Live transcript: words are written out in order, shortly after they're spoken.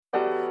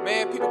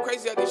Man, people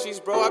crazy out these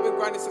streets, bro. I've been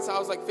grinding since I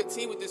was like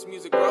 15 with this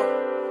music,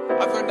 bro.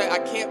 I've learned that I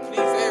can't please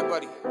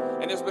everybody.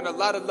 And there's been a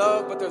lot of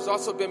love, but there's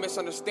also been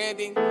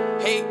misunderstanding,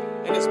 hate,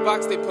 and this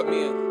box they put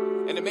me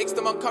in. And it makes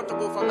them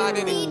uncomfortable if I'm not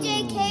in it. And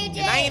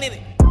I ain't in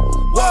it.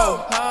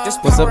 Whoa.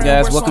 What's up,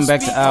 guys? Welcome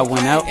back to I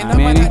Went Out. I'm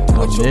Manny.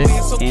 I'm Nick.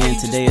 And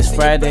today is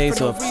Friday,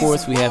 so of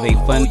course we have a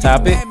fun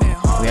topic.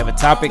 We have a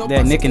topic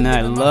that Nick and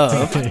I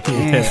love.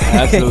 Yeah,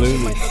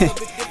 absolutely.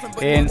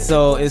 And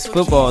so it's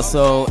football.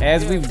 So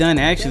as we've done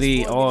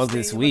actually all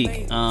this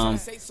week,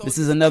 this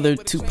is another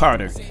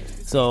two-parter.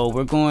 So what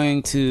we're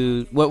going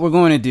to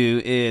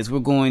do is we're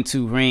going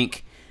to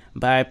rank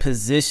by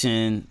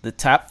position the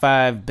top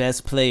 5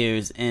 best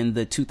players in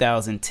the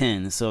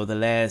 2010s, so the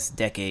last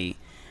decade.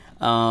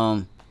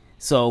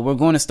 So we're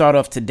going to start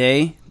off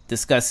today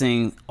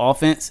discussing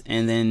offense,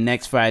 and then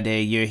next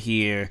Friday you'll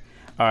hear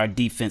our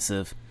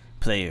defensive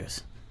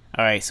players.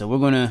 All right, so we're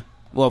going to,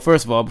 well,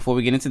 first of all, before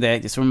we get into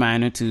that, just a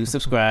reminder to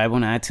subscribe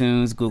on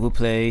iTunes, Google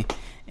Play,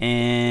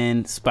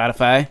 and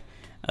Spotify.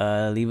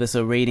 Leave us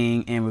a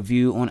rating and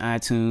review on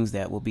iTunes.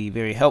 That will be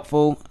very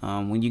helpful.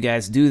 When you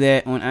guys do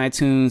that on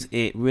iTunes,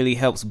 it really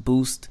helps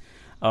boost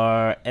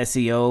our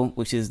SEO,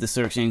 which is the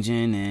search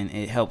engine, and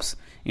it helps,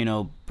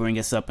 bring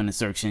us up in the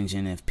search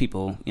engine if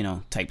people,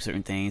 type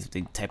certain things. If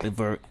they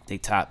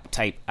type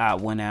type I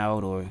Went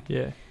Out, or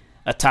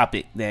a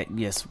topic that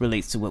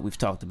relates to what we've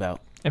talked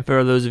about. And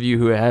for those of you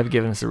who have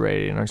given us a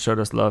rating or showed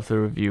us love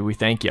through review, we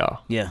thank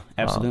y'all. Yeah,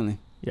 absolutely.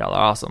 Y'all are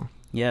awesome.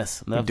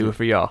 Yes, we do it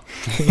for y'all.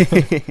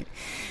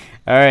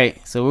 All right,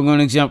 so we're going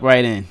to jump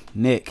right in.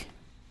 Nick,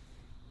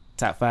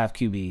 top 5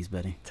 QBs,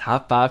 buddy.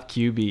 Top 5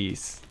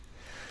 QBs.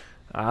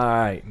 All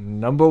right,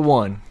 number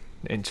 1,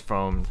 it's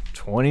from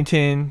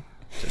 2010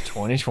 to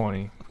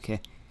 2020. Okay.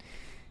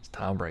 It's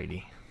Tom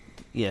Brady.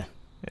 Yeah.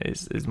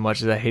 As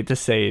much as I hate to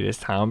say it, it's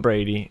Tom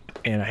Brady,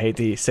 and I hate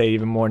to say it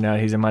even more now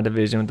he's in my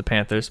division with the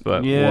Panthers,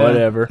 but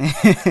whatever.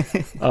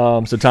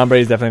 So Tom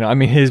Brady's definitely not. I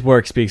mean, his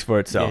work speaks for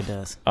itself. Yeah, it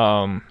does.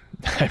 I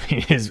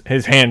mean,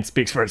 his hand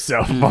speaks for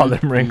itself. All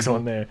them rings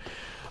on there.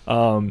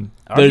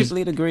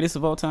 Arguably the greatest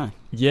of all time.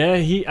 Yeah,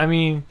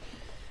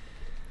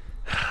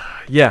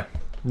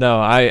 No,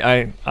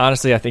 I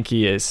honestly, I think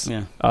he is.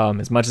 Yeah.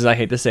 As much as I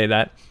hate to say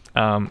that,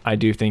 I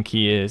do think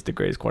he is the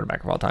greatest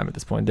quarterback of all time at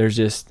this point.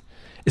 It's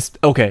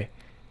okay.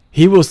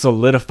 He will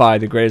solidify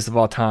the greatest of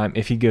all time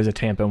if he goes to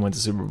Tampa and wins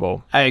the Super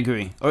Bowl. I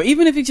agree. Or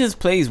even if he just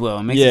plays well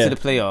and makes it to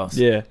the playoffs.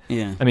 Yeah.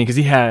 Yeah. I mean, because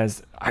he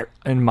has,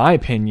 in my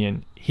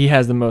opinion, he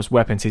has the most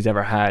weapons he's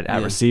ever had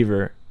at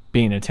receiver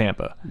being in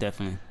Tampa.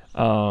 Definitely.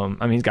 I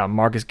mean, he's got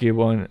Marquise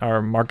Goodwin,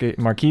 Mike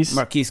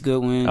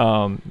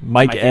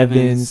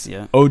Evans,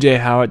 OJ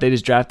Howard. They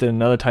just drafted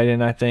another tight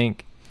end, I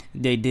think.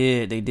 They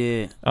did.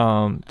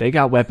 They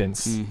got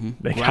weapons. Mm-hmm.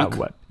 They got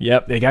what?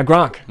 Yep, they got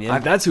Gronk. Yeah.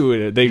 That's who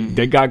it is.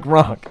 They got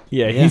Gronk.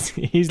 Yeah.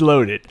 He's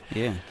loaded.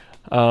 Yeah.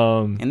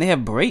 And they have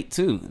Brait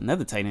too,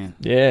 another tight end.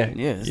 Yeah.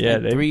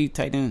 Yeah. 3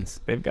 tight ends.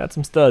 They've got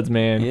some studs,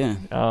 man.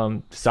 Yeah.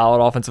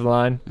 Solid offensive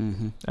line.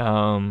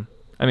 Mm-hmm.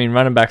 I mean,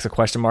 running back's a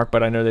question mark,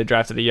 but I know they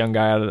drafted a young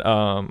guy out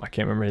of, I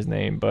can't remember his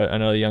name, but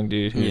another young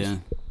dude who's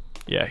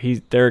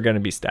they're going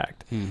to be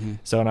stacked. Mm-hmm.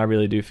 So, and I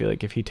really do feel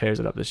like if he tears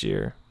it up this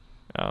year,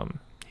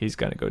 he's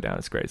going to go down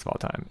as greatest of all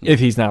time, if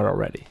he's not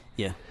already.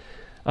 Yeah.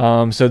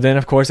 So then,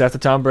 of course, after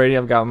Tom Brady,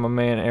 I've got my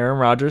man Aaron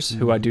Rodgers,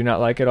 who I do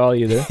not like at all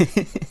either.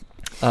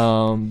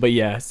 But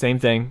yeah, same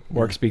thing.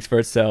 Work speaks for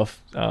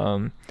itself.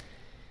 I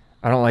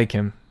don't like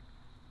him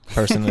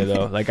personally,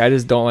 though. Like, I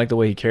just don't like the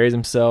way he carries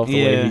himself.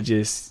 The way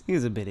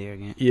he's a bit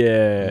arrogant.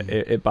 Yeah,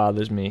 it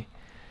bothers me.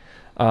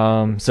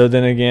 So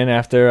then again,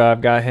 after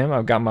I've got him,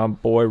 I've got my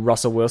boy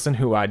Russell Wilson,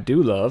 who I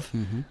do love.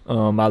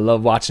 Mm-hmm. I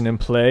love watching him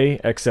play,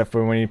 except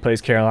for when he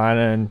plays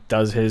Carolina and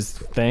does his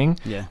thing.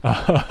 Yeah.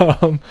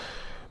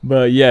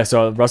 But yeah,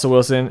 so Russell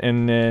Wilson,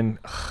 and then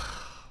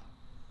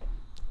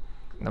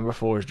number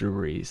 4 is Drew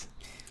Brees.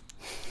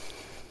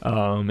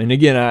 And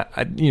again,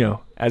 I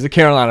as a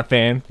Carolina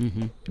fan,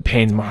 it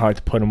pains my heart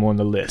to put him on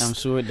the list. I'm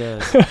sure it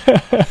does.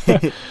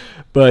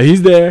 But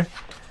he's there.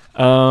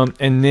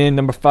 And then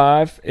number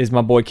 5 is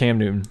my boy Cam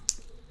Newton.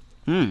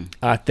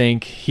 I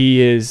think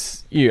he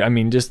is. I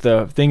mean, just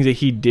the things that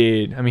he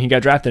did. I mean, he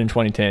got drafted in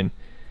 2010.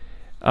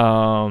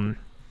 And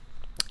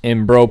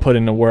bro put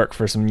in the work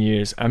for some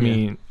years. I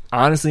mean,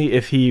 honestly,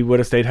 if he would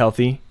have stayed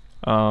healthy,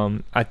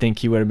 I think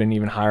he would have been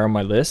even higher on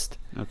my list.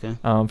 Okay.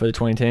 For the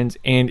 2010s,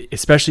 and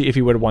especially if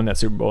he would have won that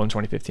Super Bowl in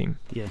 2015.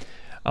 Yeah.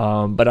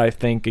 But I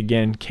think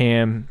again,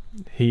 Cam,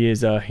 he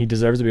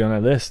deserves to be on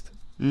that list.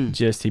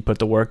 Just he put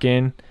the work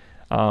in.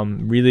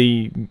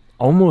 Really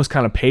almost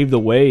kind of paved the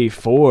way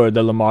for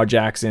the Lamar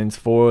Jacksons,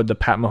 for the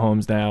Pat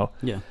Mahomes now.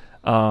 Yeah.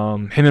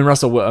 Him and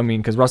Russell,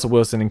 because Russell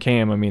Wilson and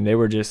Cam, I mean, they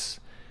were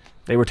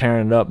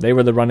tearing it up. They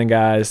were the running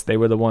guys. They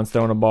were the ones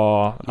throwing the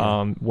ball,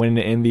 winning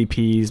the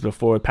MVPs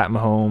before Pat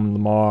Mahomes,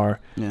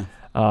 Lamar. Yeah.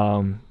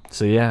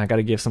 So yeah, I got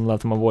to give some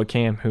love to my boy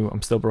Cam, who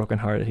I'm still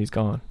brokenhearted he's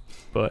gone.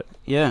 But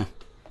yeah,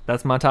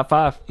 that's my top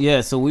 5. Yeah,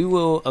 so we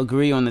will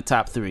agree on the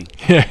top 3.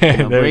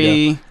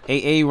 Brady,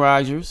 A.A.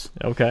 Rodgers.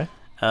 Okay.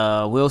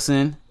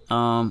 Wilson.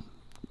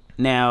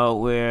 Now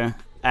where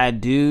I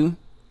do.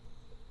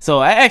 So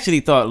I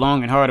actually thought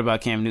long and hard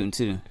about Cam Newton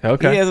too.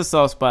 Okay. He has a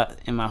soft spot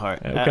in my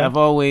heart. Okay. I've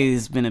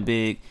always been a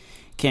big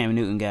Cam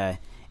Newton guy,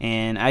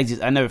 and I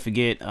never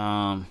forget.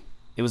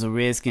 It was a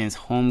Redskins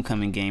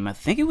homecoming game. I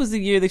think it was the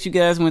year that you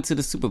guys went to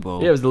the Super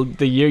Bowl. Yeah, it was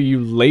the year you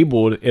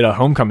labeled it a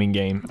homecoming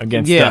game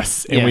against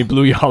us, and yeah. we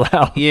blew y'all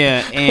out.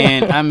 Yeah,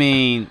 and I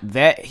mean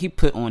that he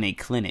put on a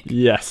clinic.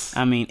 Yes.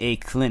 I mean a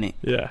clinic.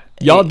 Yeah.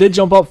 Y'all did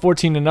jump up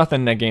 14-0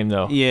 in that game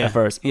though. Yeah. At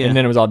first, Yeah. and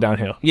then it was all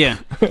downhill. Yeah,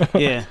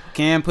 yeah.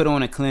 Cam put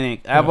on a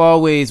clinic. I've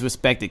always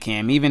respected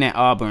Cam, even at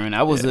Auburn.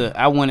 I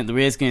wanted the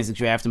Redskins to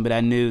draft him, but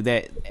I knew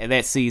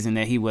that season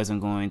that he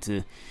wasn't going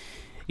to,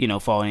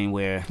 fall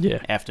anywhere. Yeah.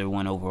 After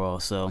 1 overall.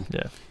 So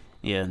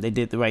yeah, they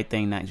did the right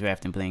thing not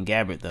drafting Blaine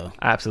Gabbert though.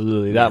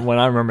 Absolutely. That when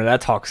I remember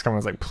that talk coming, I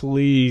was like,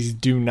 please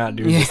do not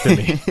do this to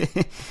me.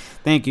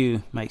 Thank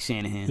you, Mike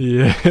Shanahan.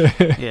 Yeah.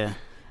 Yeah.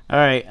 All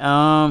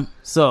right.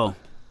 So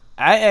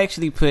I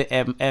actually put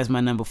as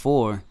my number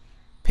 4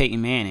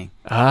 Peyton Manning.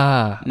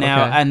 Now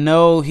I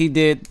know he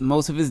did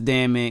most of his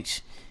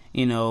damage,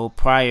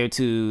 prior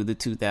to the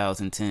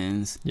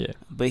 2010s. Yeah.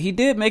 But he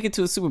did make it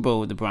to a Super Bowl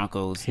with the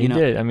Broncos. He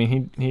did. I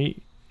mean, he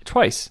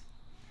twice.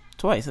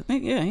 Twice, I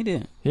think. Yeah, he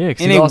did. Yeah,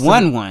 and they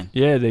won one.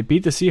 Yeah, they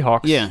beat the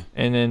Seahawks. Yeah.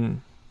 And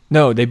then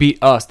no, they beat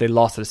us. They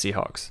lost to the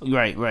Seahawks.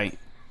 Right.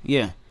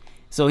 Yeah.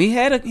 So he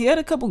had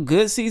a couple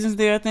good seasons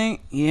there, I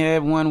think. He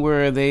had one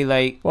where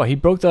they Well, he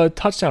broke the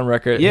touchdown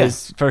record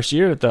his first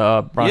year with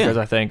the Broncos,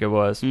 Yeah. I think it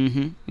was.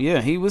 Mm-hmm.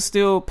 Yeah, he was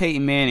still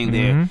Peyton Manning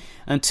there Mhm.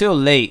 until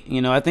late.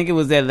 I think it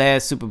was that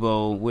last Super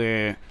Bowl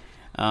where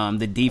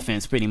the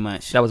defense pretty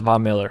much. That was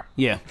Von Miller.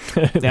 Yeah,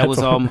 that was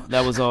all.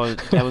 That was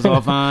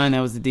all Von. That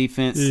was the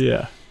defense.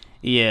 Yeah.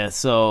 Yeah.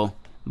 So,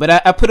 but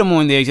I put him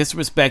on there just to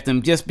respect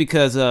him, just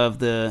because of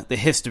the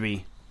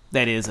history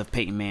that is of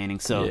Peyton Manning.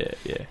 So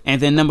Yeah.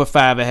 And then number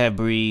 5, I have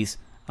Breeze.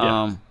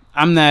 Yeah.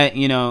 I'm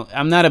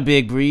not a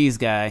big Breeze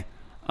guy.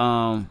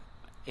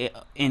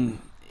 And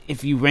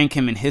if you rank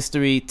him in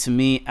history, to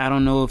me, I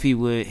don't know if he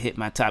would hit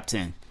my top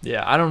 10.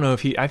 Yeah, I don't know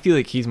if I feel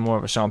like he's more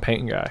of a Sean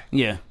Payton guy.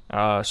 Yeah.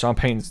 Sean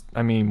Payton's,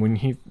 I mean, when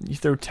you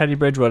throw Teddy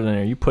Bridgewater in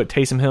there, you put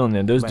Taysom Hill in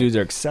there, those Right. dudes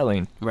are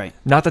excelling. Right.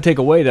 Not to take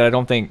away that I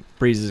don't think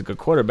Breeze is a good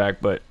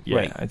quarterback, but yeah,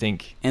 Right. I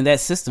think And that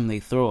system they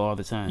throw all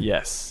the time.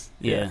 yes.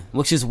 Yeah.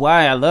 Which is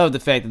why I love the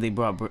fact that they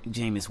brought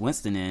Jameis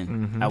Winston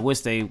in. Mhm. I wish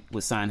they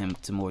would sign him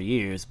to more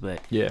years, but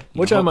Yeah. You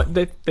Which hope-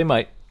 they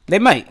might. they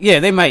might. Yeah,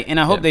 they might, and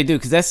I hope Yeah. they do,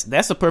 because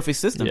that's a perfect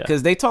system. Yeah.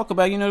 Because they talk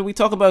about, we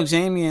talk about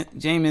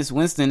Jameis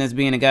Winston as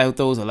being a guy who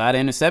throws a lot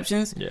of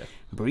interceptions. Yeah.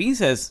 Breeze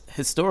has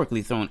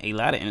historically thrown a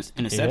lot of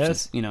interceptions.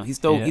 has.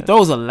 He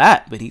throws a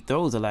lot, but he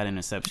throws a lot of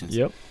interceptions.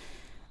 Yep.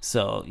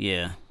 So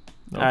yeah,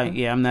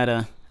 Okay. I'm not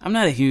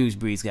a huge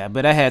Breeze guy,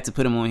 but I had to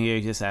put him on here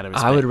just out of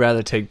respect. I would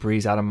rather take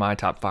Breeze out of my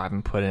top 5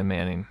 and put in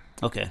Manning.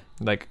 Okay.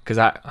 Because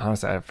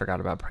I forgot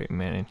about Peyton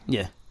Manning.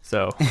 Yeah.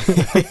 So,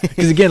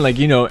 because again, like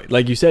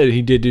you said,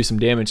 he did do some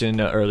damage in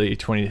the early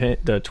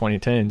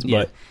 2010s, Yeah.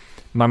 but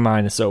my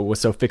mind was so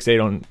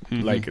fixated on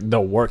Mhm. like the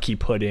work he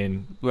put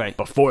in Right.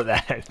 before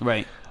that.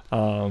 Right.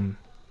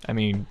 I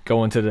mean,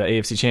 going to the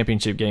AFC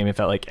Championship game, it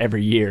felt like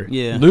every year,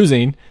 Yeah.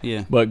 losing,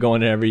 Yeah. but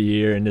going every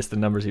year, and just the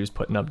numbers he was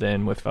putting up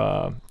then with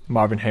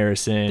Marvin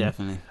Harrison.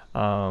 Definitely.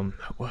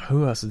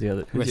 Who else is the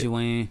other? Reggie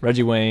Wayne.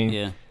 Reggie Wayne.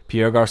 Yeah.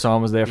 Pierre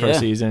Garçon was there for a Yeah.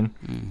 season,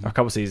 Mhm. or a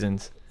couple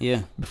seasons.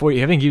 Yeah. I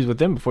think he was with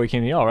them before he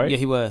came to y'all, right? Yeah,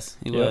 he was.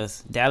 He Yep.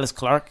 was. Dallas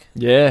Clark.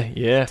 Yeah,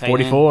 Tight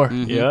 44.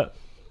 end. Mhm. Yeah.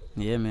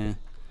 Yeah, man.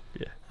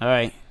 Yeah. All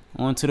right.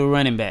 On to the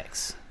running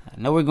backs.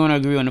 I know we're going to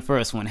agree on the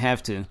first one.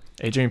 Have to.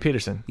 Adrian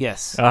Peterson.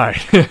 Yes. All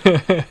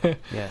right.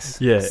 Yes.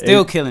 Yeah.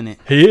 Still killing it.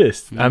 He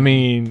is. I Mhm.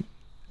 mean,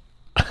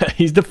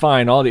 he's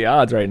defying all the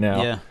odds right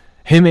now. Yeah.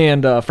 Him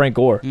and Frank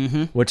Gore,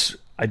 Mm-hmm. which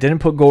I didn't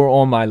put Gore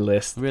on my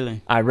list.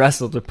 Really? I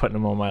wrestled with putting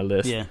him on my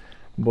list. Yeah.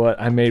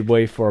 But I made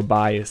way for a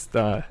biased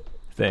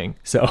thing.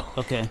 So,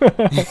 Okay.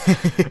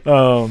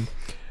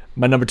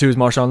 my number 2 is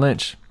Marshawn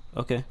Lynch.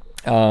 Okay.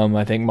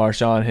 I think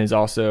Marshawn has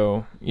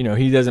also,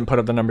 he doesn't put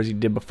up the numbers he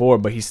did before,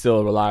 but he's still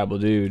a reliable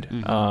dude.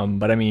 Mhm.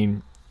 But I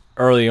mean,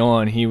 early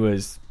on, he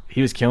was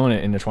killing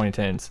it in the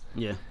 2010s.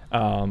 Yeah.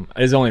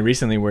 It's only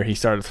recently where he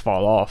started to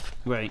fall off.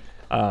 Right.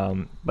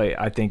 But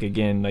I think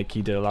again, like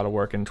he did a lot of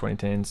work in the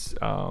 2010s.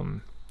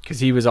 Because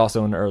he was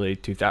also in the early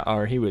 2000,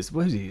 or he was,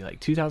 what was he,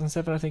 like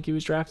 2007? I think he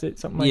was drafted,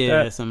 something like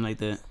yeah, that. something like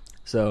that.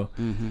 So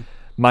Mm-hmm.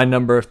 my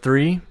number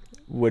 3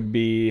 would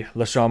be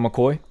LaShawn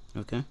McCoy.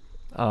 Okay.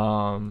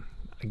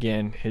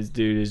 Again, his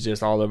dude is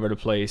just all over the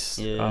place,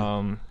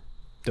 Yeah.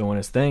 doing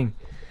his thing.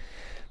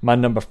 My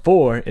number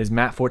 4 is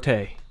Matt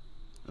Forte.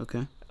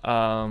 Okay.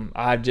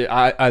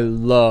 I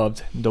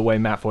loved the way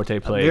Matt Forte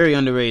played. Very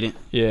underrated.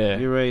 Yeah.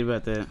 You're right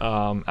about that.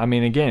 I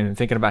mean, again,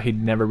 thinking about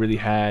he'd never really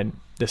had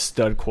the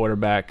stud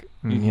quarterback.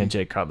 I mean, he had Mhm.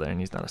 Jay Cutler, and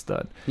he's not a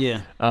stud.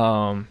 Yeah.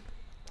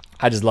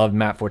 I just loved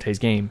Matt Forte's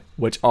game,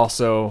 which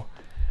also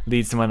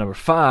leads to my number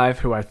 5,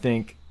 who I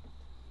think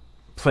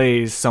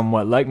plays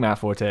somewhat like Matt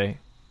Forte,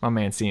 my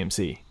man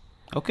CMC.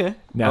 Okay.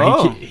 Now,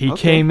 Oh, he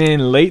okay. came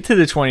in late to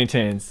the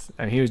 2010s,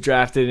 and he was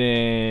drafted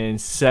in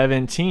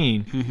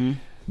 17. Mm-hmm.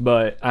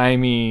 But I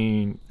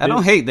mean, I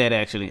don't hate that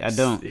actually. I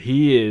don't.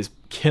 He is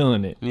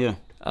killing it. Yeah.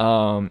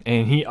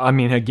 And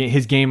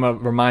his game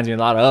reminds me a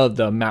lot of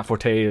the Matt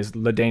Forte's,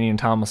 LaDainian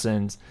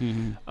Tomlinson's.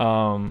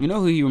 Mm-hmm. You know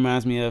who he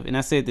reminds me of? And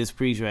I said this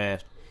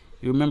pre-draft.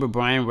 You remember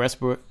Brian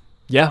Westbrook?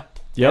 Yeah.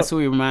 Yep. That's who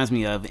he reminds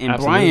me of. And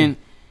Absolutely. Brian,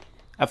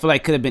 I feel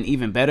like could have been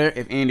even better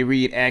if Andy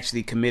Reid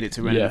actually committed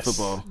to running the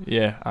football.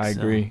 Yeah, I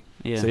agree.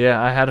 Yeah. So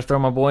yeah, I had to throw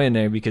my boy in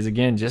there because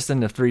again, just in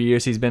the 3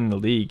 years he's been in the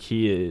league,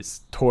 he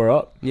is tore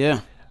up.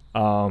 Yeah.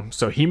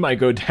 So he might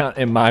go down,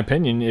 in my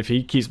opinion, if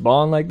he keeps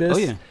balling like this. Oh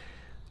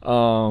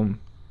yeah.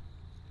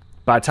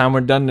 By the time we're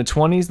done in the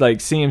 20s, like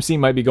CMC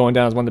might be going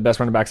down as one of the best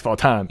running backs of all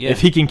time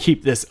if he can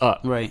keep this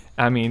up. Right.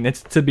 I mean,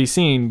 it's to be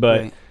seen,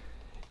 but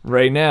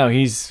right now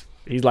he's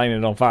lighting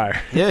it on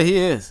fire. Yeah, he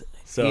is.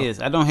 So he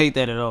is. I don't hate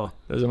that at all.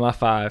 Those are my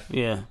 5.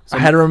 Yeah. So I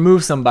had to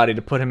remove somebody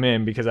to put him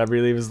in because I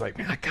really was like,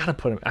 man, I gotta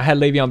put him. I had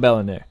Le'Veon Bell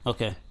in there.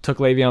 Okay. Took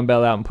Le'Veon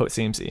Bell out and put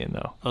CMC in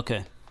though.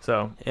 Okay.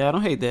 So yeah, I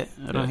don't hate that.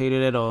 I don't hate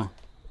it at all.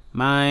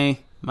 My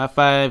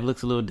 5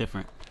 looks a little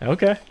different.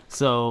 Okay.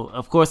 So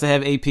of course I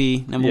have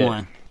AP number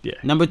 1. Yeah.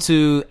 Number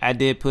 2, I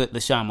did put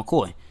LaShawn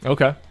McCoy.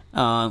 Okay.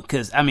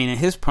 Because I mean, in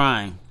his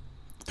prime,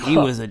 he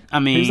was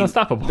he was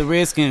unstoppable. The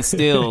Redskins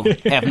still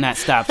have not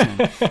stopped him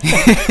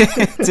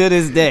to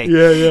this day.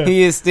 Yeah.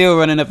 He is still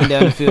running up and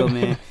down the field,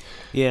 man.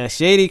 Yeah,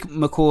 Shady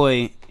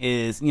McCoy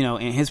is,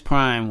 in his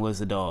prime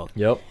was a dog.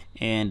 Yep.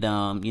 And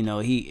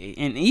he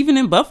even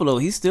in Buffalo,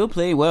 he still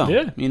played well.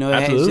 Yeah,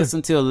 it's just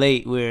until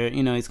late where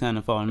he's kind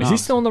of falling off. Is he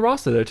still on the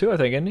roster there too? I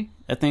think, isn't he?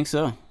 I think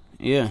so.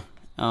 Yeah.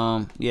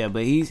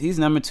 But he's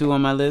number 2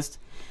 on my list.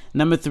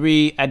 Number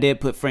 3, I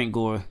did put Frank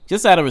Gore,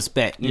 just out of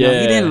respect. He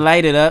didn't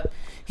light it up.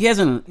 He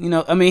hasn't,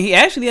 he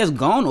actually has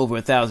gone over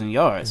 1,000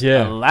 yards.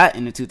 Yeah. A lot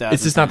in the 2000s.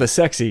 It's just not the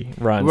sexy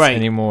runs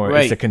anymore.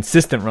 Right. It's the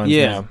consistent runs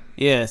now.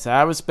 Yeah, so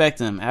I respect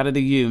him out of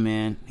the U,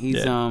 man.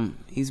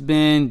 He's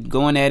been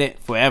going at it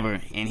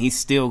forever, and he's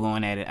still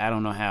going at it. I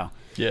don't know how.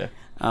 Yeah.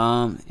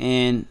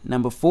 And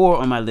number 4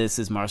 on my list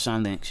is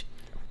Marshawn Lynch.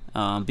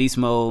 Beast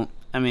mode.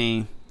 I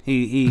mean,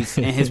 he's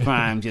in his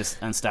prime, just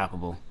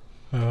unstoppable.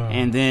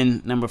 And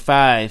then number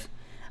 5,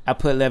 I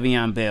put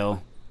Le'Veon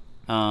Bell.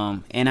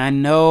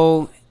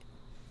 And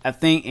I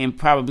think, and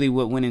probably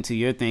what went into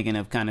your thinking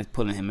of kind of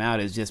pulling him out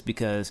is just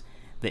because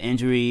the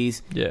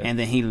injuries. Yeah. And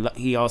then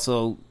he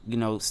also,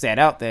 sat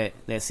out that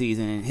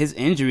season. And his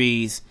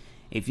injuries,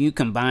 if you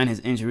combine his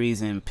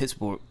injuries in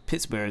Pittsburgh,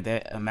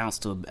 that amounts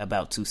to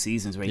about 2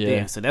 seasons right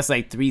there. So that's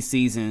like 3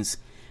 seasons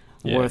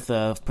worth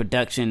of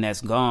production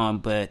that's gone.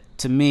 But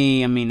to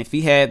me, I mean, if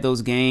he had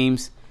those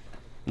games,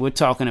 we're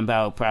talking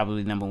about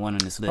probably number 1 on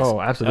this list.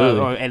 Oh, absolutely.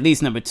 Or at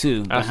least number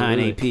 2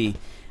 behind AP.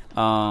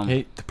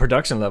 The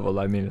production level,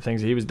 I mean, the things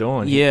that he was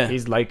doing.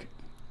 He's like,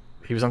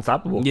 he was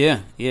unstoppable.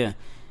 Yeah.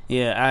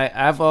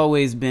 I've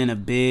always been a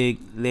big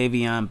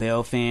Le'Veon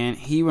Bell fan.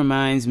 He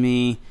reminds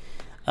me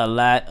a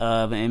lot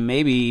of, and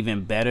maybe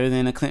even better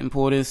than a Clinton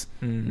Portis,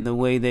 the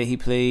way that he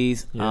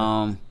plays.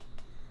 Yeah.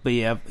 But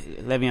yeah,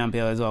 Le'Veon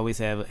Bell has always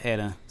had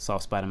a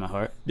soft spot in my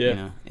heart.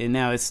 Yeah. And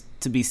now it's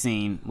to be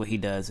seen what he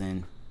does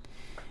in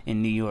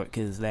New York,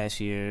 because last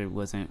year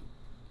wasn't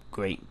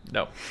great.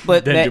 No,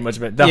 but didn't do much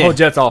of it. The whole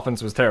Jets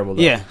offense was terrible,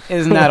 though. Yeah,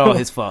 it's not all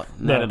his fault.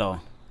 Not No. at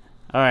all.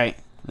 All right,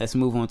 let's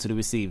move on to the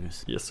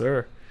receivers. Yes,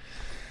 sir.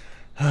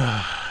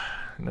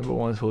 Number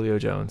 1 is Julio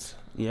Jones.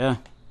 Yeah.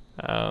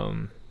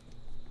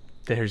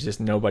 There's just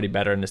nobody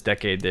better in this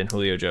decade than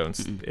Julio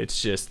Jones. Mm-mm.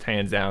 It's just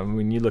hands down.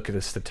 When you look at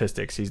the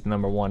statistics, he's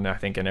number 1, I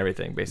think, in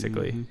everything,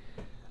 basically.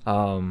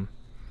 Mm-hmm.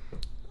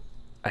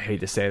 I hate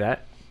to say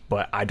that,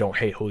 but I don't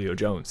hate Julio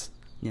Jones.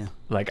 Yeah.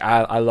 Like,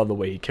 I love the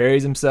way he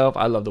carries himself.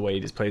 I love the way he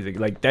just plays.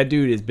 Like, that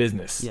dude is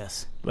business.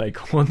 Yes.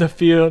 Like, on the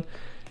field,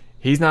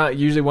 he's not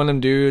usually one of them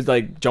dudes,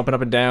 like, jumping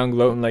up and down,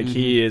 gloating like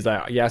he is.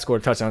 Like, I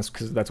scored touchdowns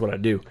because that's what I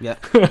do. Yeah.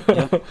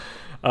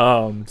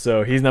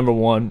 So he's number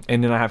 1.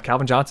 And then I have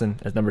Calvin Johnson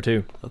as number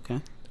 2. Okay.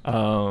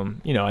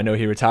 I know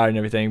he retired and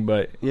everything,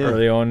 but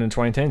early on in the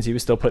 2010s, he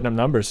was still putting up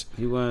numbers.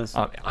 He was.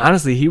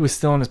 Honestly, he was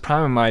still in his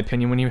prime, in my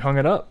opinion, when he hung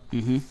it up.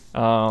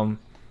 Mm-hmm.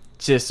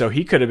 Just so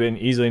he could have been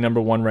easily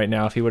number 1 right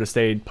now if he would have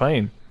stayed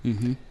playing.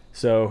 Mm-hmm.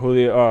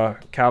 So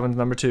Calvin's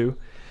number 2.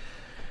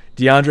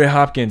 DeAndre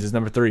Hopkins is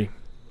number 3.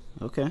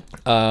 Okay.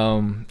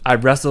 I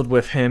wrestled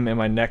with him in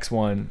my next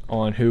one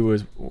on who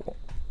was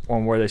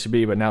on where they should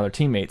be, but now they're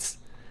teammates.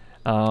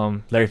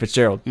 Larry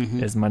Fitzgerald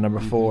is my number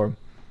 4.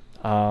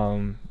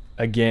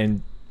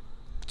 Again,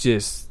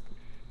 just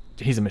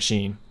he's a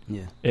machine.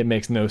 Yeah. It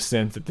makes no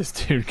sense that this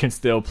dude can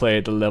still play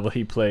at the level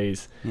he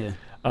plays. Yeah.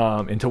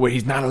 And to where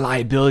he's not a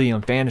liability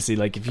on fantasy.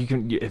 Like,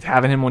 if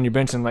having him on your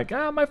bench and like,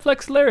 I might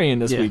flex Larry in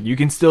this week, you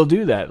can still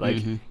do that.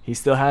 Like, he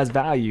still has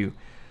value.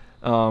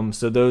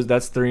 So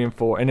that's 3 and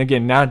 4. And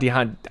again, now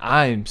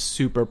I'm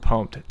super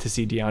pumped to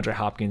see DeAndre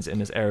Hopkins in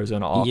this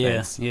Arizona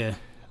offense. Yeah.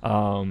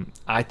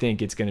 I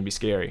think it's going to be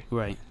scary.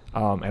 Right.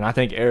 And I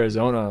think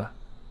Arizona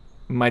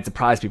might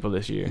surprise people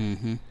this year.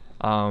 Mm-hmm.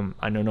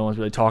 I know no one's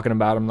really talking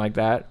about him like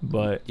that,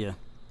 but yeah,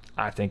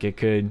 I think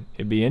it'd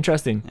be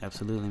interesting.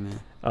 Absolutely, man.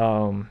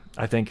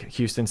 I think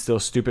Houston's still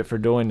stupid for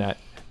doing that,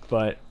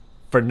 but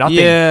for nothing.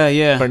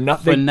 Yeah. For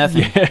nothing. For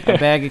nothing. Yeah. A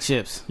bag of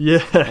chips.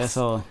 Yes. That's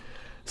all.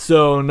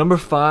 So number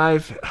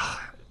 5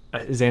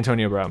 is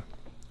Antonio Brown.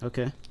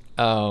 Okay.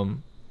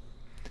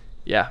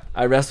 Yeah,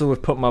 I wrestled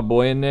with putting my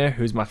boy in there,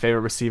 who's my favorite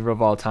receiver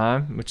of all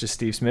time, which is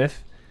Steve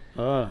Smith.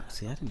 Oh,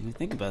 see, I didn't even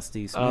think about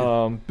Steve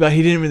Smith. But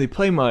he didn't really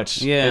play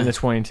much Yeah. in the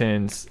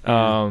 2010s.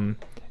 Yeah.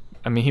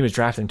 I mean, he was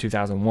drafted in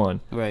 2001.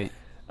 Right.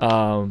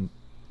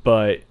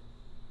 But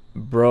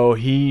bro,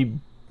 he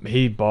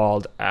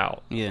balled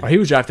out. Yeah. Or he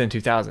was drafted in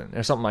 2000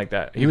 or something like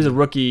that. He was a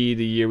rookie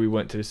the year we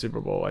went to the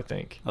Super Bowl, I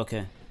think.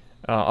 Okay.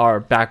 Or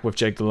back with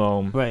Jake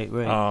Delhomme. Right.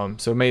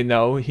 So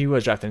he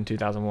was drafted in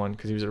 2001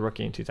 because he was a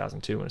rookie in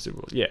 2002 in the Super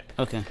Bowl. Yeah.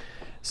 Okay.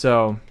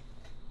 So,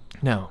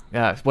 no,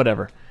 yeah,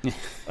 whatever.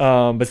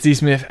 But Steve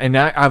Smith, and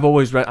I've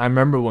always read. I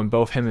remember when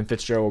both him and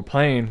Fitzgerald were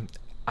playing,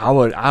 I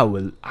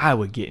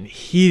would get in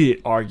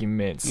heated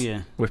arguments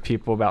with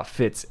people about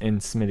Fitz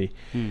and Smitty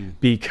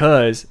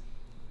because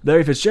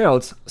Larry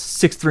Fitzgerald's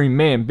 6'3"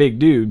 man, big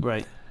dude.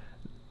 Right.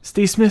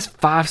 Steve Smith's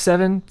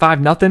 5'7",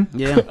 5'0".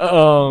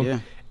 Yeah.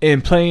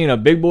 And playing a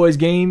big boys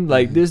game,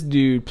 like this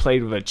dude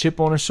played with a chip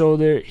on his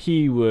shoulder.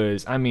 He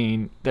was, I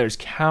mean, there's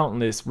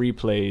countless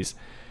replays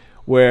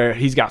where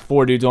he's got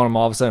 4 dudes on him,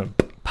 all of a sudden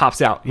pops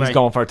out. He's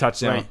going for a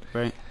touchdown.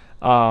 Right.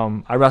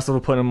 I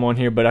wrestled to put him on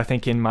here, but I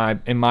think in my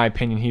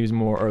opinion, he was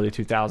more early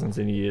 2000s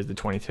than he is the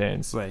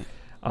 2010s. Right.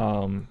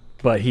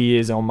 But he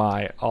is on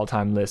my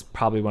all-time list.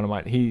 Probably one of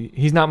my. He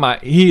is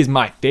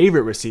my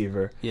favorite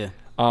receiver. Yeah.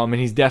 And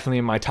he's definitely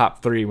in my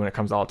top 3 when it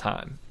comes to all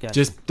time. Gotcha.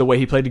 Just the way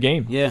he played the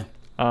game. Yeah.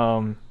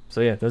 So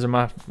yeah, those are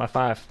my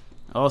 5.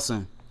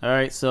 Awesome. All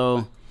right,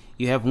 so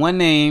you have one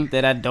name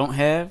that I don't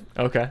have.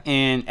 Okay.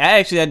 And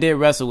I did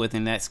wrestle with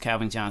him. That's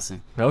Calvin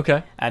Johnson.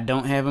 Okay. I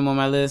don't have him on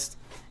my list,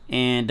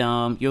 and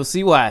you'll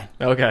see why.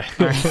 Okay.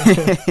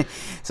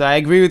 So I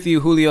agree with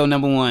you, Julio,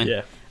 number 1.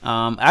 Yeah.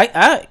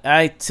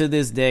 I to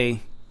this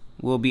day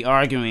will be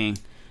arguing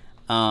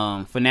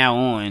for now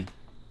on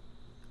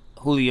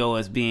Julio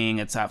as being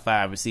a top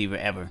 5 receiver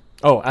ever.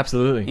 Oh,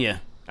 absolutely. Yeah.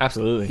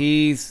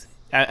 Absolutely.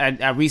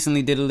 I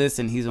recently did a list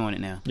and he's on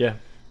it now. Yeah.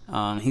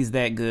 He's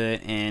that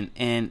good,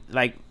 and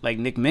like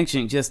Nick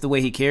mentioned, just the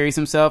way he carries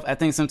himself. I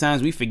think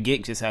sometimes we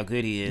forget just how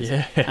good he is.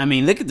 Yeah. I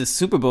mean, look at the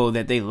Super Bowl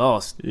that they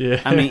lost.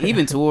 Yeah. I mean,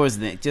 even towards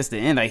the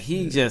end, like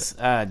he just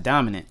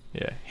dominant.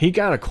 Yeah. He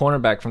got a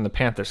cornerback from the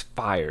Panthers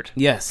fired.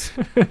 Yes.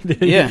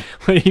 Yeah.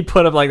 When he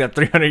put up like that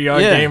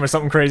 300-yard game or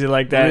something crazy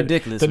like that.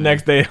 Ridiculous. The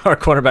next day, our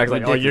quarterback's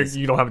like, Ridiculous.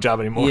 you don't have a job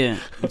anymore. Yeah.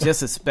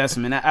 Just a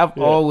specimen. I've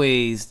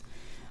always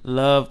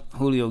loved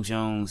Julio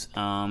Jones,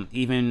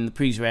 even the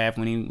pre-draft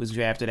when he was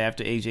drafted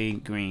after A.J.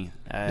 Green.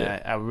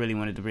 I really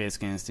wanted the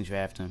Redskins to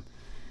draft him,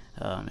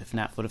 if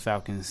not for the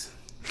Falcons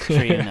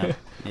trading up.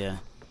 Yeah.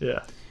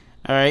 Yeah.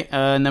 All right,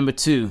 number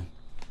 2,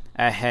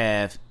 I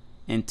have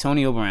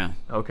Antonio Brown.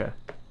 Okay.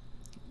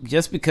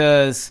 Just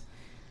because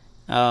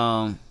he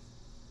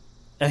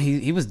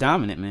was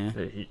dominant,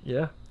 man.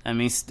 Yeah. I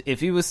mean, if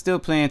he was still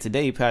playing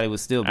today, he probably would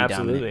still be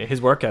Absolutely. dominant.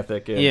 His work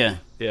ethic. Yeah.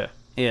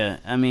 Yeah.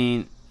 I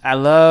mean, I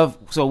love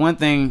one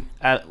thing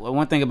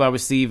about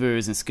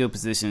receivers and skill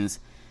positions.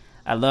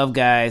 I love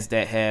guys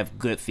that have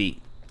good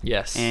feet.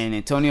 Yes. And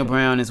Antonio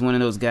Brown is one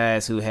of those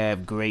guys who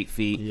have great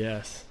feet.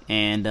 Yes.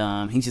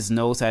 And he just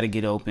knows how to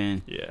get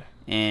open. Yeah.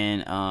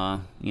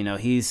 And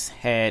he's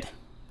had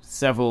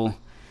several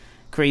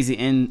crazy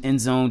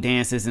end zone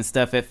dances and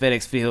stuff at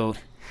FedEx Field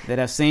that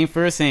I've seen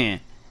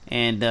firsthand.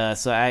 And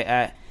so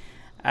I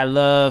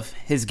love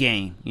his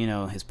game.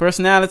 His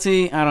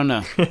personality, I don't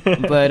know,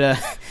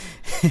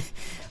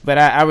 but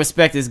I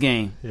respect his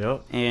game.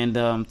 Yep. And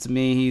to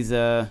me, he's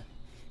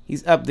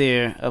up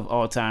there of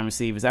all-time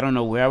receivers. I don't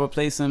know where I would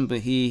place him,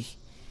 but he's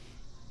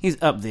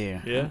up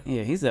there. Yeah.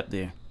 Yeah, he's up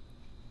there.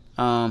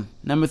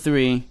 Number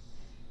 3,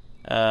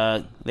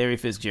 Larry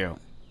Fitzgerald.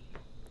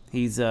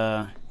 He's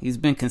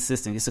been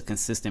consistent. Just a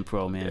consistent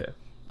pro, man.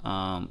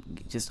 Yeah.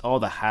 Just all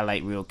the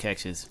highlight reel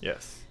catches.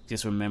 Yes.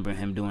 Just remember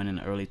him doing in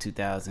the early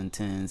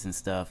 2010s and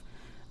stuff.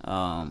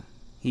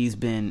 He's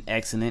been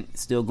excellent,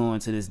 still going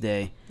to this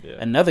day. Yeah.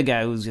 Another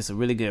guy who's just a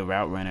really good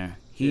route runner.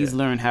 He's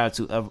learned how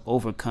to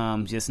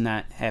overcome just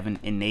not having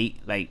innate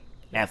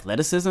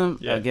athleticism.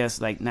 Yeah. I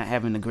guess not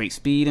having the great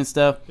speed and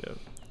stuff. Yeah.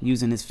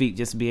 Using his feet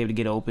just to be able to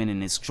get open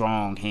and his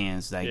strong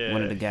hands.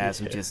 One of the guys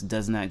who just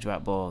does not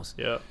drop balls.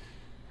 Yeah.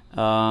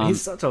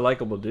 He's such a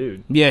likable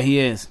dude. Yeah, he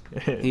is.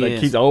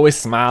 He's always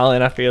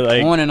smiling, I feel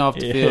like. On and off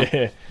the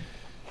field.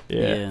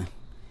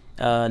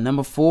 Yeah.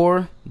 Number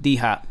 4,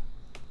 D-Hop.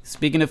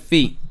 Speaking of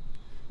feet,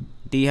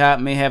 D-Hop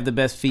may have the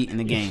best feet in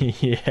the game.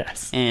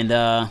 Yes. And,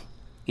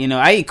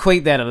 I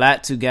equate that a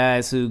lot to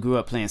guys who grew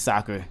up playing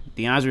soccer.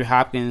 DeAndre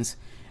Hopkins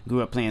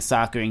grew up playing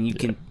soccer, and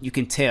you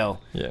can tell.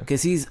 Yeah.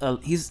 Because he's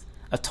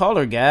a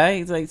taller guy.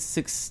 He's like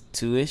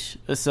 6'2"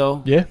 or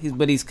so. Yeah.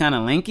 But he's kind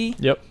of lanky.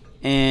 Yep.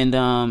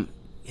 And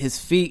his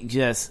feet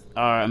just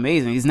are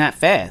amazing. He's not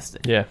fast.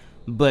 Yeah.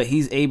 But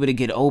he's able to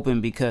get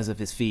open because of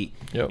his feet.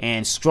 Yep.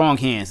 And strong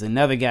hands.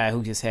 Another guy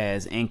who just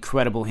has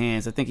incredible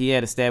hands. I think he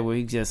had a stat where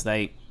he just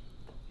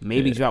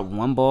maybe dropped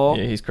one ball.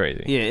 Yeah, he's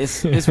crazy. Yeah,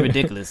 it's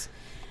ridiculous.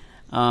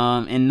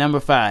 And number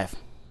 5,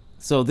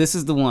 So this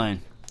is the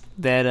one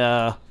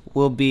that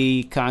will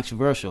be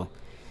controversial.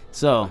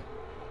 So,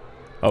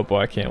 oh boy,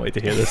 I can't wait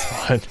to hear this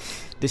one.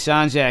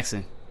 Deshaun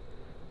Jackson.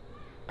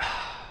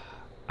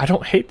 I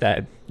don't hate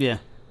that. Yeah.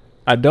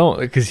 I don't,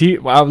 because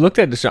I looked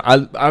at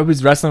Deshaun. I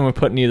was wrestling with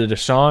putting either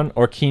Deshaun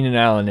or Keenan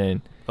Allen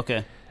in.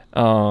 Okay.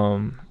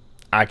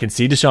 I can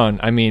see Deshaun.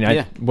 I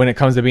mean, when it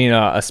comes to being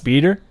a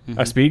speeder,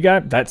 a speed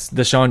guy, that's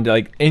Deshaun.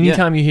 Like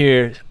anytime you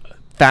hear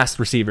fast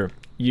receiver,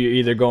 you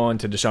either go on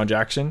to Deshaun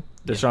Jackson,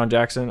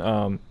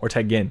 or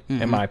Ted Ginn,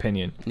 in my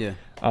opinion. Yeah.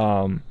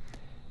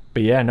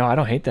 But yeah, no, I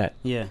don't hate that.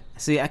 Yeah.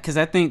 See, because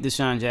I think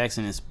Deshaun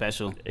Jackson is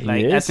special. He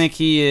Like is? I think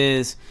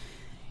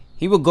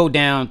he will go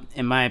down,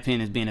 in my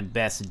opinion, as being the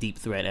best deep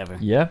threat ever.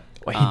 Yeah.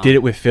 Well, he did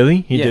it with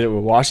Philly. He did it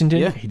with Washington.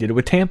 Yeah. He did it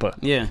with Tampa.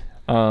 Yeah.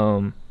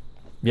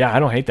 Yeah, I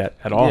don't hate that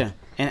at all. Yeah.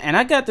 And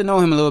I got to know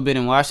him a little bit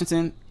in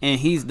Washington, and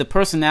he's the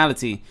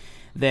personality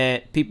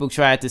that people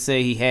tried to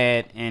say he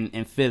had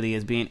in Philly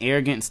as being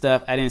arrogant and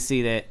stuff. I didn't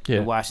see that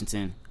in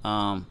Washington.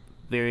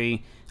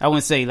 Very, I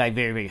wouldn't say like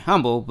very, very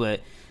humble,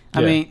 but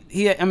I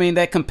mean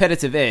that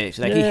competitive edge.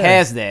 Like he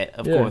has that,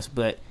 of course.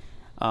 But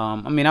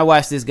I mean, I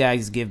watched this guy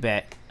just give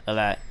back a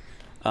lot.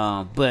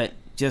 But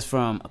just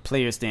from a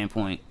player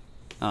standpoint,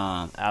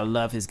 I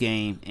love his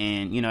game.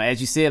 And you know, as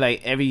you said,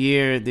 like every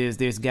year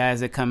there's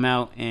guys that come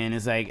out, and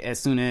it's like as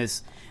soon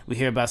as we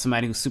hear about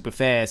somebody who's super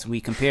fast, we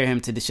compare him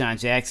to Deshaun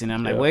Jackson.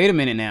 I'm like, wait a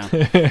minute now,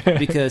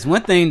 because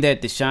one thing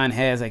that Deshaun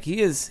has, like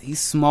he's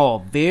small,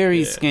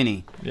 very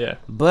skinny. Yeah.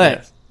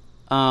 But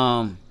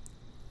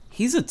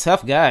he's a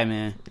tough guy,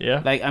 man.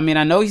 Yeah. Like, I mean,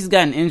 I know he's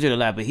gotten injured a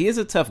lot, but he is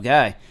a tough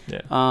guy.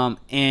 Yeah.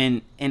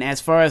 And as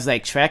far as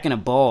like tracking a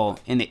ball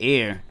in the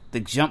air, the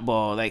jump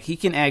ball, like he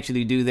can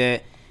actually do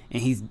that,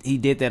 and he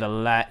did that a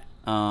lot,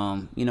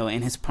 you know,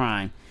 in his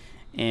prime.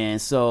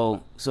 And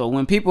so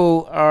when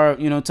people are,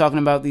 you know, talking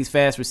about these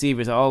fast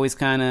receivers, I always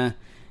kind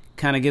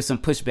of give some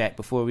pushback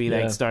before we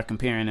like start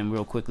comparing them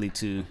real quickly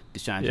to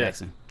Deshaun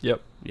Jackson.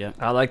 Yep. Yeah.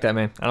 I like that,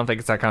 man. I don't think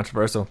it's that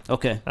controversial.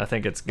 Okay. I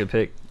think it's a good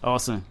pick.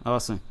 Awesome. All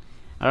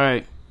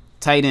right.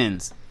 Tight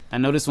ends. I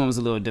know this one was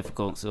a little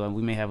difficult, so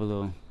we may have a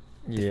little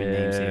different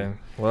names here.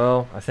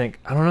 Well, I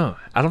don't know.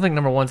 I don't think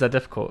number one's that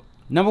difficult.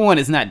 Number one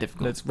is not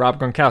difficult. It's Rob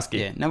Gronkowski.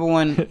 Yeah, number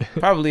one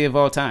probably of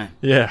all time.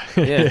 Yeah.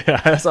 Yeah.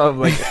 That's all,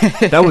 like,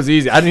 that was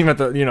easy. I didn't even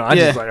have to, you know,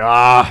 just like,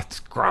 it's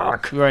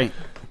Gronk. Right.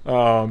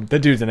 The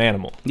dude's an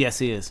animal. Yes,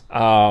 he is.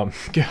 God,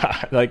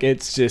 like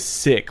it's just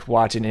sick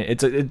watching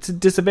it. It's a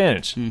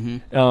disadvantage.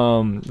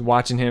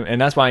 Watching him,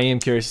 and that's why I am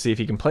curious to see if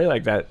he can play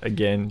like that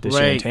again this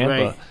year in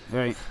Tampa.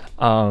 Right.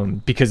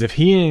 Because if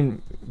he and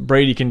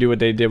Brady can do what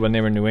they did when they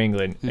were in New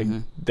England, like,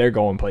 they're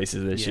going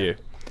places this year.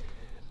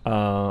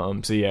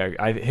 So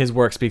yeah, his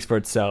work speaks for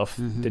itself.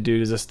 The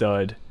dude is a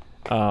stud.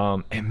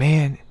 And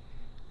man,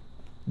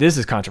 this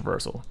is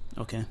controversial.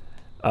 Okay.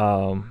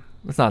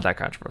 It's not that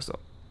controversial.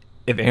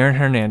 If Aaron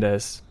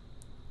Hernandez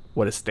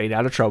would have stayed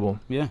out of trouble,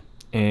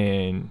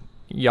 and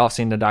y'all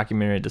seen the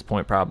documentary at this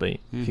point probably,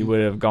 if he would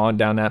have gone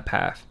down that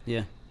path,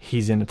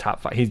 he's in the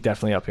top 5. He's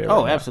definitely up here.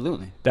 Oh, right now.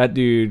 absolutely. That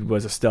dude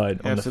was a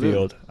stud on the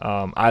field.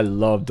 I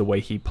loved the way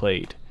he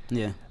played.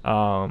 Yeah.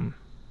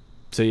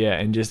 So yeah,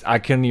 and just I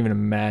couldn't even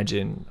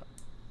imagine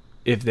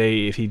if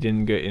he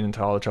didn't get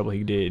into all the trouble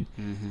he did.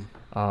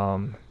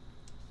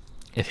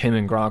 If him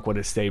and Gronk would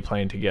have stayed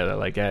playing together,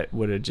 like that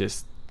would have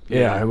just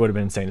it would have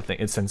been insane to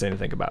think. It's insane to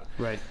think about.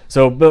 Right.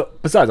 So,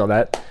 but besides all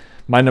that,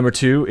 my number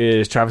 2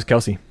 is Travis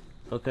Kelce.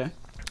 Okay.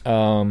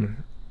 I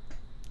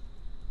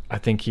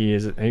think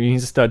he's a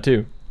stud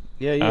too.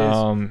 Yeah, he is.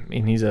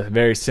 And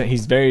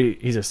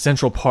he's a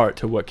central part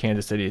to what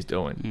Kansas City is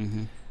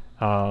doing.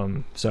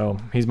 So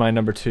he's my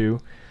number 2.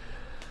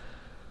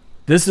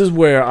 This is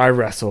where I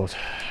wrestled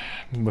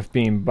with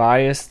being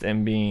biased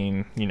and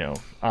being, you know,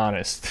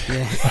 honest.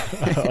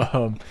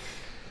 Yeah.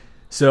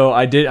 So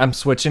I'm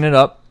switching it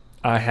up.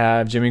 I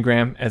have Jimmy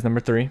Graham as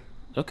number 3.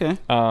 Okay.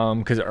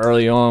 Because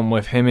early on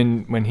with him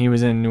and when he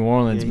was in New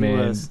Orleans, he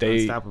was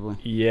unstoppable.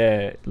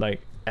 Yeah,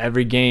 like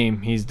every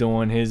game he's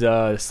doing his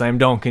slam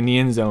dunk in the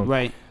end zone.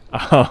 Right.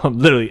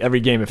 Literally every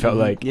game it felt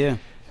like. Yeah.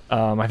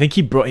 I think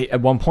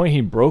at one point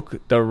he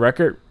broke the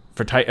record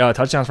for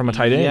touchdowns from a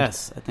tight end.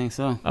 Yes, I think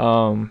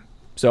so.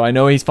 So I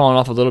know he's fallen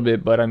off a little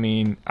bit, but I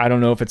mean, I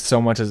don't know if it's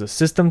so much as a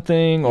system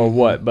thing or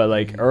what, but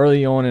like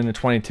early on in the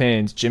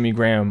 2010s, Jimmy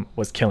Graham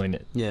was killing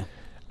it. Yeah.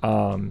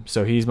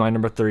 So he's my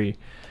number 3.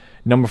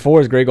 Number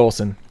 4 is Greg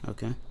Olsen.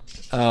 Okay.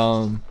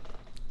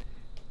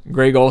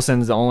 Greg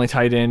Olsen's the only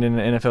tight end in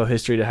the NFL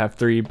history to have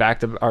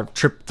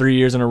 3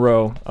 years in a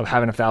row of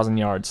having 1,000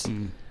 yards.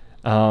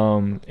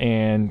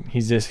 And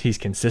he's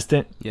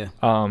consistent. Yeah.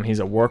 He's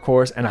a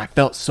workhorse, and I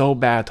felt so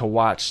bad to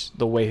watch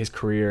the way his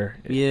career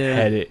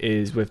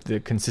is with the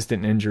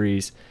consistent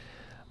injuries.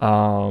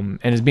 And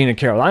as being a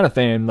Carolina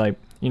fan, like,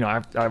 you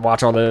know, I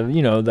watch all the,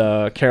 you know,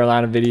 the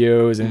Carolina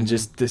videos and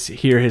just to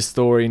hear his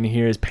story and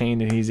hear his pain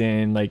that he's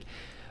in, like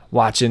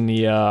watching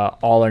the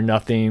All or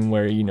Nothing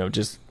where, you know,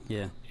 just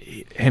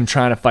him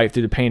trying to fight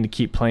through the pain to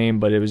keep playing,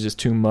 but it was just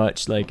too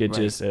much. Like it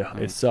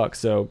it sucks.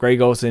 So Greg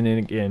Olsen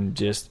and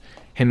just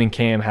him and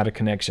Cam had a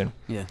connection.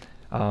 Yeah.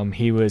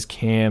 He was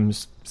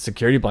Cam's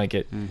security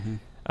blanket.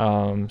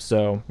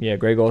 So yeah,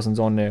 Greg Olsen's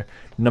on there.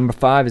 Number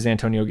 5 is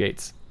Antonio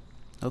Gates.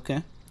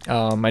 Okay.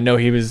 I know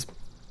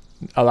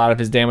a lot of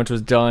his damage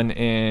was done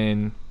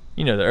in,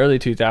 the early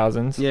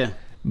 2000s. Yeah.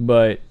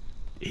 But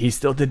he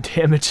still did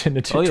damage in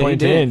the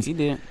 2010s. He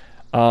did.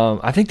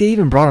 I think they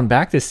even brought him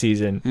back this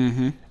season.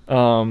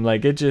 Mm-hmm.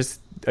 It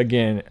just,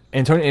 again,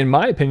 in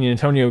my opinion,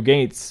 Antonio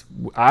Gates,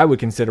 I would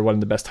consider one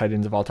of the best tight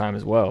ends of all time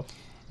as well.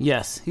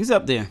 Yes, he's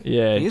up there.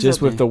 Yeah, He's just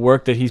up with there. the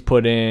work that he's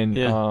put in.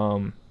 Yeah.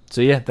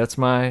 So yeah, those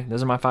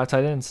are my 5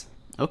 tight ends.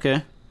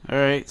 Okay. All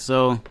right.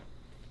 So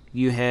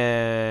you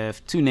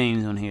have 2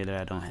 names on here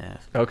that I don't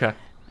have. Okay.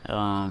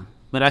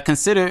 But I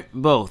consider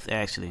both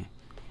actually.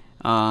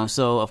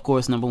 So of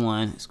course, number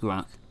 1 is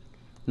Gronk.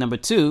 Number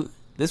 2,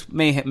 this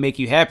may make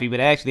you happy, but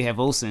I actually have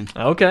Olsen.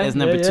 Okay. As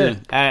number Yeah,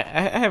 2. I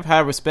have high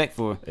respect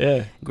for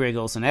Yeah. Greg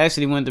Olsen. I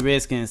actually wanted the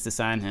Redskins to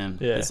sign him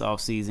Yeah. this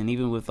offseason,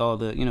 even with all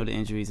the the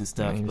injuries and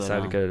stuff. He But,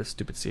 decided to go to the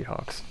stupid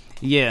Seahawks.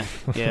 Yeah.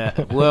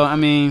 Well, I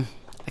mean,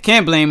 I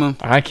can't blame him.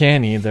 I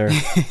can't either.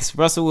 It's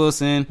Russell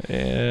Wilson.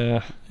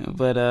 Yeah.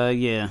 But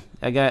yeah,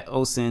 I got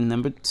Olsen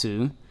number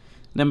 2.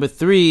 Number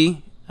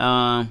 3,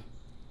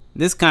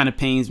 this kind of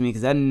pains me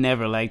because I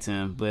never liked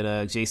him,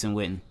 but Jason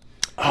Witten.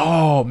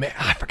 Oh man,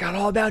 I forgot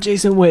all about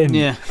Jason Witten.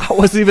 Yeah. I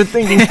wasn't even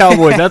thinking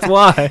Cowboys. That's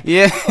why.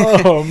 Yeah.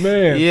 Oh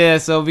man. Yeah,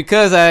 so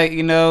because I,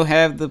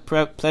 have the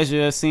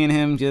pleasure of seeing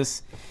him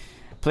just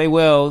play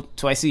well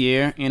twice a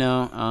year,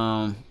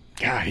 God,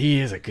 he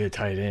is a good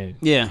tight end.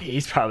 Yeah.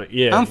 He's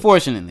probably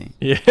Unfortunately.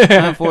 Yeah.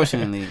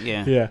 Unfortunately,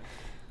 yeah. Yeah.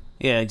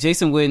 Yeah,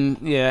 Jason Witten,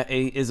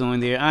 is on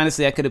there.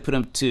 Honestly, I could have put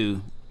him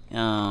 2.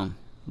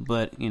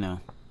 But, I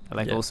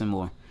like Olsen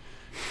more.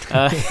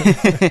 And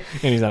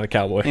he's not a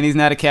Cowboy. And he's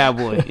not a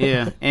Cowboy,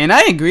 yeah. And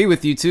I agree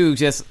with you, too,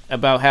 just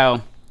about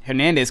how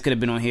Hernandez could have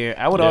been on here.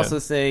 I would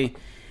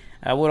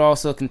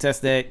also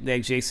contest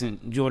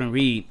that Jordan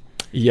Reed.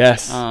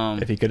 Yes.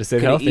 If he could have stayed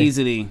could have healthy.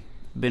 easily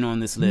been on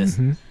this list.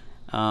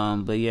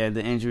 Mm-hmm. But yeah,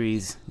 the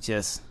injuries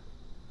just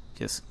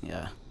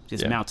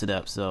mounted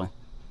up. So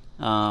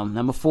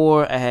number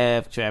 4, I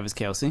have Travis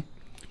Kelce.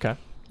 Okay.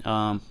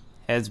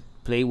 Has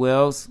played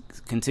well,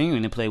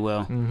 continuing to play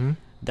well. Mm-hmm.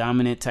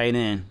 Dominant tight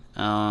end.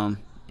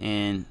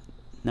 And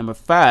number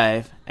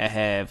 5, I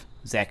have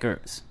Zach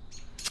Ertz.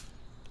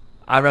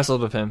 I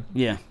wrestled with him.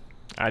 Yeah.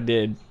 I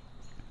did.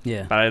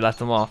 Yeah. But I left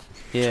him off.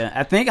 Yeah.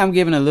 I think I'm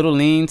giving a little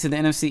lean to the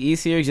NFC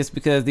East here just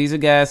because these are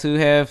guys who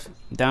have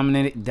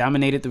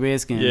dominated the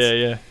Redskins.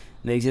 Yeah.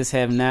 The Redskins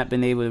have not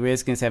been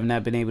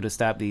able to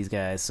stop these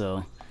guys.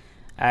 So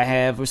I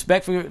have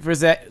respect for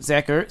Zach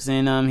Ertz,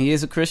 and he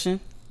is a Christian.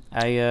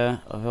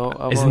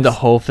 Isn't the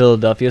whole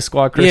Philadelphia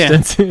squad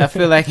Christians? Yeah, I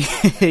feel like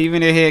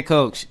even their head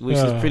coach, which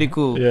is pretty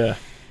cool. Yeah.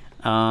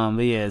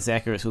 But yeah,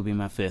 Zach Ertz will be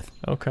my 5th.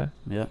 Okay.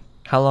 Yep.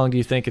 How long do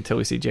you think until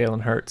we see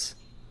Jalen Hurts?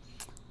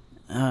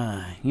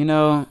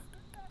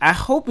 I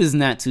hope it's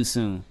not too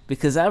soon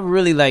because I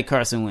really like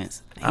Carson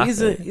Wentz. He's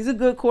a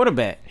good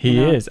quarterback.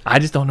 He is. I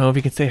just don't know if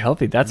he can stay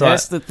healthy.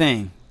 That's the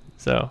thing.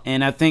 So.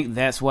 And I think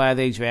that's why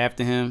they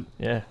drafted him.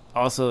 Yeah.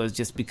 Also, it's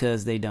just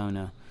because they don't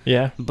know.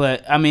 Yeah.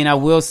 But, I mean, I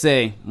will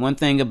say one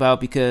thing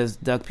because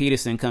Doug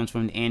Peterson comes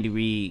from the Andy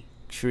Reid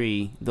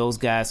tree, those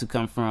guys who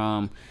come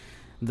from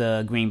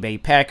the Green Bay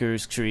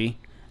Packers tree,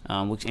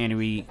 which Andy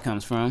Reid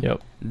comes from,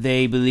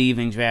 they believe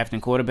in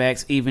drafting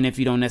quarterbacks, even if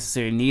you don't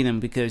necessarily need them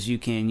because you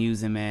can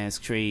use them as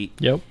trade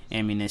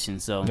ammunition.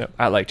 So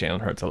I like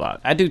Jalen Hurts a lot.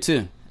 I do,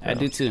 too.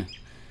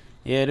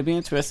 Yeah, it'll be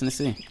interesting to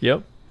see.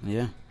 Yep.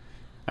 Yeah.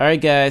 All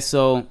right, guys.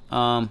 So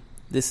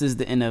this is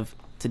the end of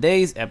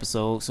today's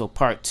episode. So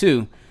part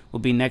 2 will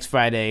be next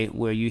Friday,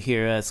 where you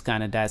hear us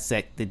kind of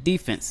dissect the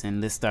defense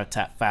and list our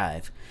top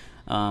 5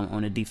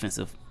 on the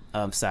defensive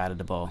side of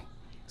the ball.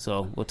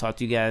 So we'll talk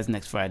to you guys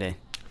next Friday.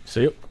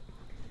 See you.